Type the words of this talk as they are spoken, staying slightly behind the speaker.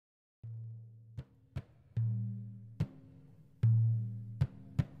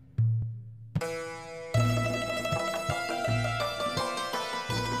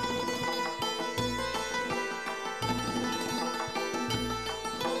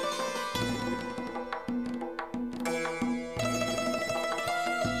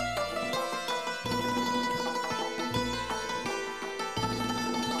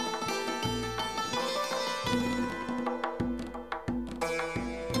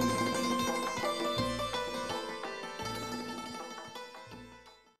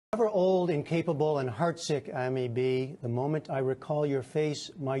old, incapable, and heartsick I may be, the moment I recall your face,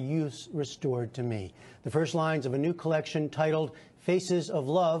 my youth's restored to me. The first lines of a new collection titled Faces of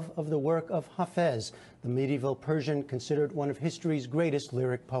Love of the work of Hafez, the medieval Persian considered one of history's greatest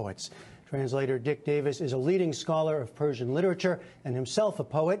lyric poets. Translator Dick Davis is a leading scholar of Persian literature and himself a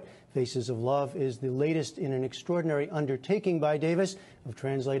poet. Faces of Love is the latest in an extraordinary undertaking by Davis of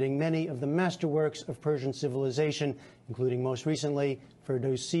translating many of the masterworks of Persian civilization, including most recently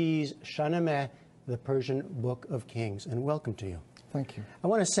Ferdowsi's Shahnameh, the Persian Book of Kings. And welcome to you. Thank you. I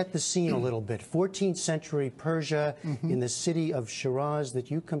want to set the scene a little bit. 14th century Persia in the city of Shiraz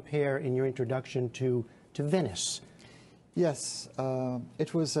that you compare in your introduction to Venice. Yes,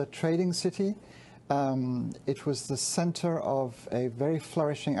 it was a trading city. It was the center of a very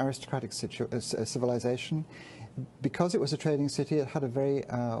flourishing aristocratic civilization. Because it was a trading city, it had a very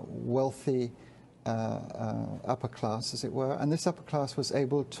wealthy upper class, as it were, and this upper class was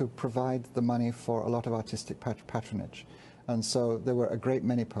able to provide the money for a lot of artistic patronage. And so there were a great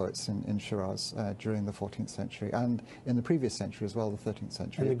many poets in Shiraz during the 14th century, and in the previous century as well, the 13th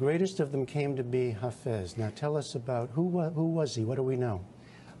century. And the greatest of them came to be Hafez. Now tell us about who was he? What do we know?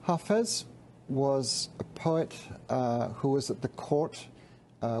 Hafez was a poet who was at the court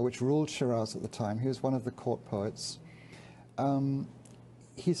which ruled Shiraz at the time. He was one of the court poets.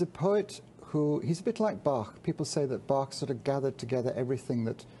 He's a poet who, he's a bit like Bach. People say that Bach sort of gathered together everything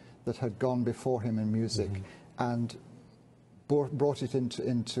that had gone before him in music and brought it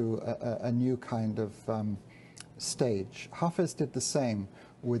into a new kind of stage. Hafez did the same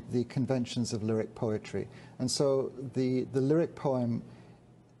with the conventions of lyric poetry. And so the lyric poem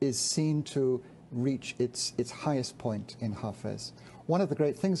is seen to reach its highest point in Hafez. One of the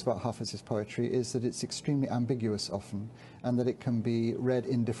great things about Hafez's poetry is that it's extremely ambiguous often, and that it can be read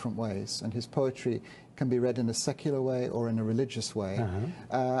in different ways. And his poetry can be read in a secular way or in a religious way.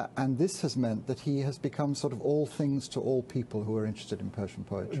 And this has meant that he has become sort of all things to all people who are interested in Persian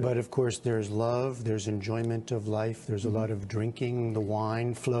poetry. But of course there's love, there's enjoyment of life, there's a lot of drinking, the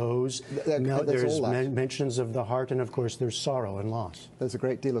wine flows, there's mentions of the heart, and of course there's sorrow and loss. There's a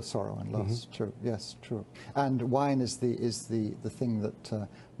great deal of sorrow and loss, true, yes, true. And wine is the thing that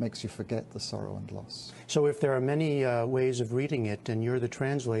makes you forget the sorrow and loss. So if there are many ways of reading it, and you're the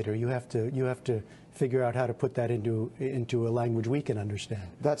translator, you have to figure out how to put that into a language we can understand.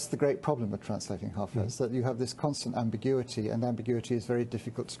 That's the great problem with translating Hafez, that you have this constant ambiguity, and ambiguity is very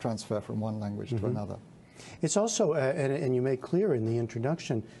difficult to transfer from one language to another. It's also, and you make clear in the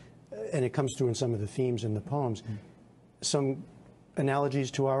introduction, and it comes through in some of the themes in the poems, some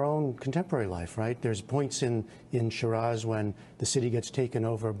analogies to our own contemporary life, right? There's points in Shiraz when the city gets taken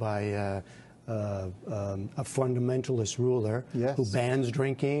over by a fundamentalist ruler who bans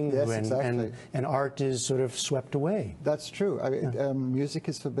drinking, and art is sort of swept away. That's true. I mean, music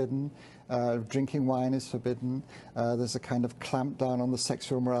is forbidden, drinking wine is forbidden, there's a kind of clamp down on the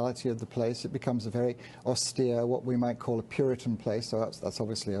sexual morality of the place. It becomes a very austere, what we might call a Puritan place, so that's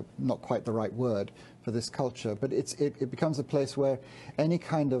obviously not quite the right word for this culture, but it becomes a place where any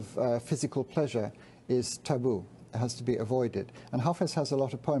kind of physical pleasure is taboo. It has to be avoided. And Hafez has a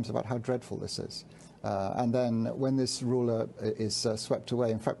lot of poems about how dreadful this is. And then when this ruler is swept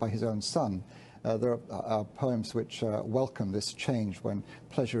away, in fact by his own son, there are poems which welcome this change when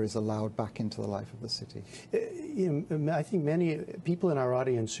pleasure is allowed back into the life of the city. I think many people in our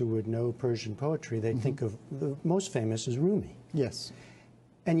audience who would know Persian poetry, they think of the most famous as Rumi. Yes.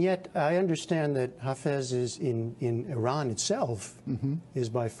 And yet, I understand that Hafez is in Iran itself is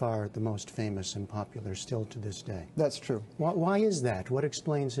by far the most famous and popular still to this day. That's true. Why is that? What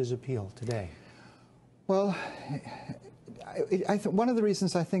explains his appeal today? Well, one of the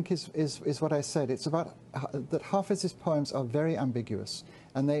reasons I think is what I said. It's about that Hafez's poems are very ambiguous,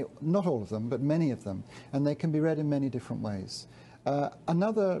 and not all of them, but many of them, and they can be read in many different ways.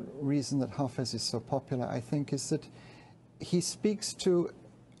 Another reason that Hafez is so popular, I think, is that he speaks to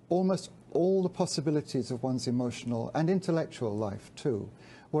almost all the possibilities of one's emotional and intellectual life too,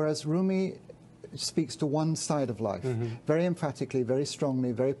 whereas Rumi speaks to one side of life very emphatically, very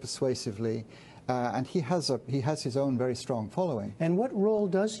strongly, very persuasively, and he has his own very strong following. And what role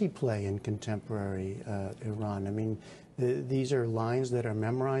does he play in contemporary Iran? I mean, these are lines that are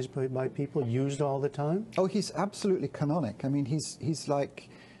memorized by people, used all the time? Oh, he's absolutely canonic. I mean, he's like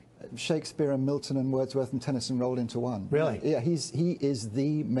Shakespeare and Milton and Wordsworth and Tennyson rolled into one. Really? Yeah, he is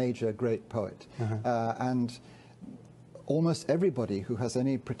the major great poet. And almost everybody who has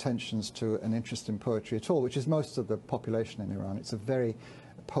any pretensions to an interest in poetry at all, which is most of the population in Iran, it's a very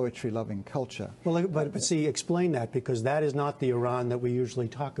poetry-loving culture. Well, but see, explain that, because that is not the Iran that we usually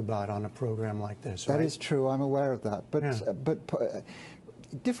talk about on a program like this, right? That is true. I'm aware of that. But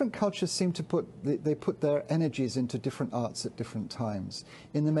different cultures seem to they put their energies into different arts at different times.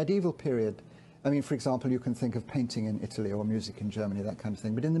 In the medieval period, I mean, for example, you can think of painting in Italy or music in Germany, that kind of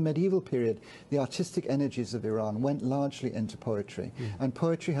thing. But in the medieval period, the artistic energies of Iran went largely into poetry. And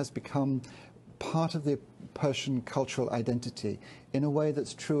poetry has become part of the Persian cultural identity in a way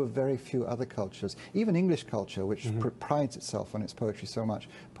that's true of very few other cultures. Even English culture, which prides itself on its poetry so much,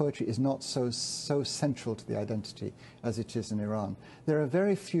 poetry is not so central to the identity as it is in Iran. There are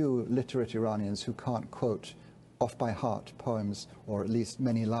very few literate Iranians who can't quote off by heart poems, or at least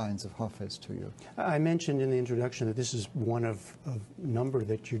many lines of Hafez to you. I mentioned in the introduction that this is one of a number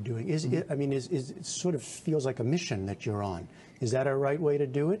that you're doing. I mean, it sort of feels like a mission that you're on. Is that a right way to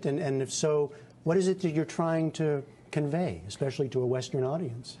do it? And if so, what is it that you're trying to convey, especially to a Western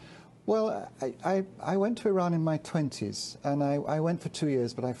audience? Well, I went to Iran in my 20s, and I went for 2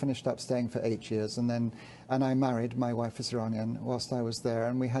 years, but I finished up staying for 8 years, and I married. My wife is Iranian whilst I was there,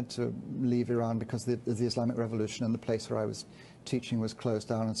 and we had to leave Iran because of the Islamic Revolution, and the place where I was teaching was closed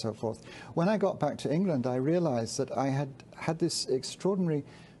down and so forth. When I got back to England, I realized that I had this extraordinary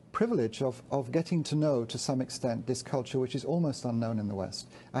privilege of getting to know, to some extent, this culture which is almost unknown in the West.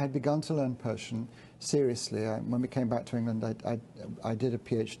 I had begun to learn Persian seriously. When we came back to England, I did a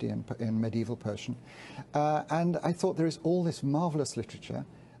PhD in medieval Persian. And I thought there is all this marvelous literature.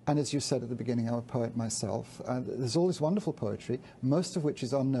 And as you said at the beginning, I'm a poet myself. There's all this wonderful poetry, most of which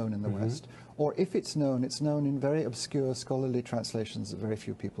is unknown in the West. Or if it's known in very obscure scholarly translations that very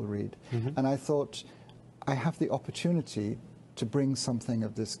few people read. And I thought, I have the opportunity to bring something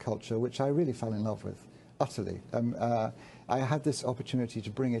of this culture, which I really fell in love with, utterly. I had this opportunity to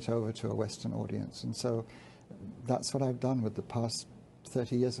bring it over to a Western audience, and so that's what I've done with the past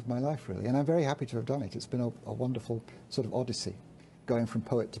 30 years of my life, really. And I'm very happy to have done it. It's been a wonderful sort of odyssey, going from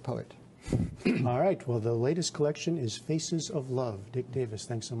poet to poet. All right, well, the latest collection is Faces of Love. Dick Davis,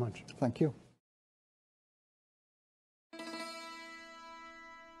 thanks so much. Thank you.